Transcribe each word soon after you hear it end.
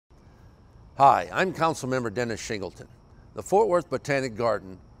Hi, I'm Councilmember Shingleton. The Fort Worth Botanic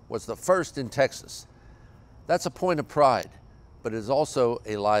Garden was the first in Texas. That's a point of pride, but it is also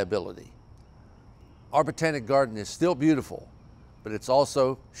a liability. Our Botanic Garden is still beautiful, but it's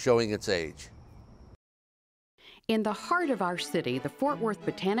also showing its age. In the heart of our city, the Fort Worth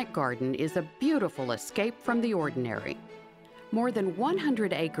Botanic Garden is a beautiful escape from the ordinary. More than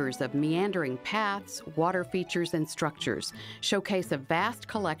 100 acres of meandering paths, water features, and structures showcase a vast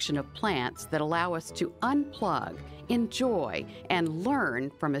collection of plants that allow us to unplug, enjoy, and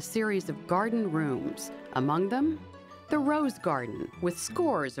learn from a series of garden rooms. Among them, the Rose Garden, with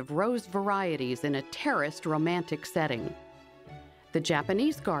scores of rose varieties in a terraced romantic setting. The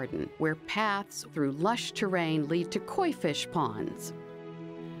Japanese Garden, where paths through lush terrain lead to koi fish ponds.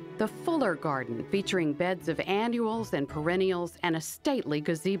 The Fuller Garden, featuring beds of annuals and perennials and a stately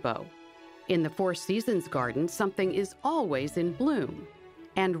gazebo. In the Four Seasons Garden, something is always in bloom.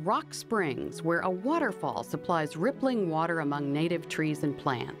 And Rock Springs, where a waterfall supplies rippling water among native trees and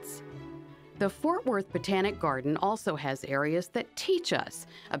plants. The Fort Worth Botanic Garden also has areas that teach us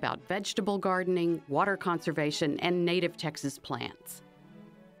about vegetable gardening, water conservation, and native Texas plants.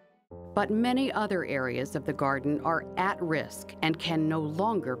 But many other areas of the garden are at risk and can no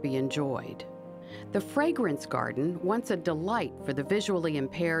longer be enjoyed. The Fragrance Garden, once a delight for the visually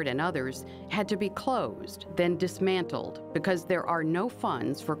impaired and others, had to be closed, then dismantled because there are no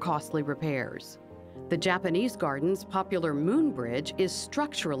funds for costly repairs. The Japanese Garden's popular Moon Bridge is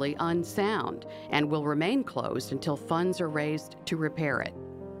structurally unsound and will remain closed until funds are raised to repair it.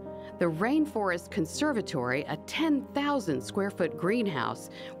 The Rainforest Conservatory, a 10,000 square foot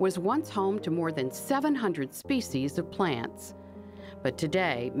greenhouse, was once home to more than 700 species of plants. But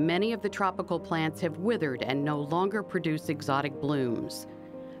today, many of the tropical plants have withered and no longer produce exotic blooms.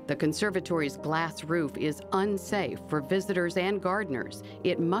 The conservatory's glass roof is unsafe for visitors and gardeners.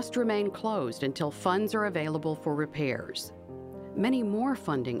 It must remain closed until funds are available for repairs. Many more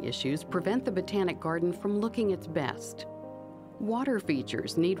funding issues prevent the Botanic Garden from looking its best. Water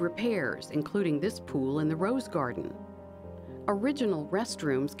features need repairs, including this pool in the Rose Garden. Original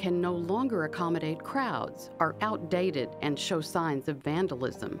restrooms can no longer accommodate crowds, are outdated, and show signs of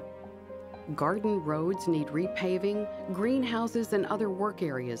vandalism. Garden roads need repaving, greenhouses and other work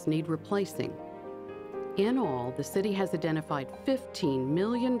areas need replacing. In all, the city has identified $15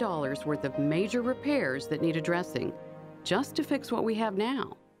 million worth of major repairs that need addressing, just to fix what we have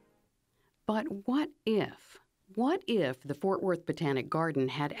now. But what if? What if the Fort Worth Botanic Garden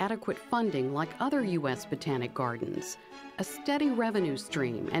had adequate funding like other U.S. botanic gardens, a steady revenue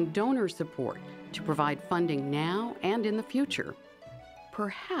stream and donor support to provide funding now and in the future?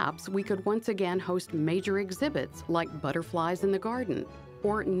 Perhaps we could once again host major exhibits like Butterflies in the Garden,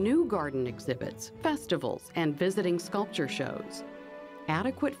 or new garden exhibits, festivals, and visiting sculpture shows.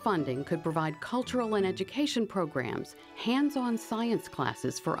 Adequate funding could provide cultural and education programs, hands-on science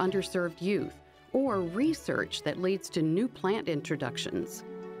classes for underserved youth, or research that leads to new plant introductions.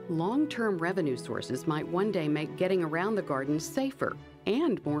 Long-term revenue sources might one day make getting around the garden safer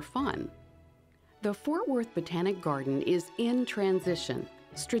and more fun. The Fort Worth Botanic Garden is in transition.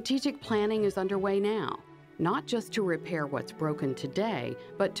 Strategic planning is underway now, not just to repair what's broken today,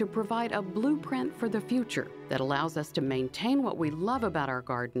 but to provide a blueprint for the future that allows us to maintain what we love about our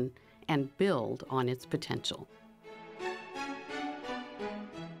garden and build on its potential.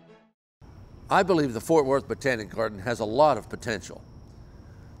 I believe the Fort Worth Botanic Garden has a lot of potential,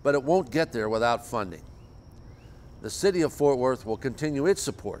 but it won't get there without funding. The City of Fort Worth will continue its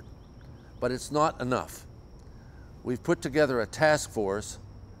support, but it's not enough. We've put together a task force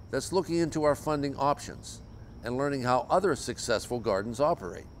that's looking into our funding options and learning how other successful gardens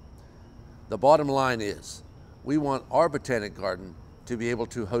operate. The bottom line is, we want our Botanic Garden to be able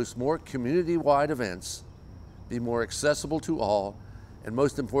to host more community-wide events, be more accessible to all, and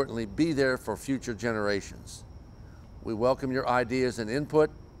most importantly, be there for future generations. We welcome your ideas and input.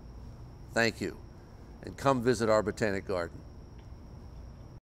 Thank you, and come visit our Botanic Garden.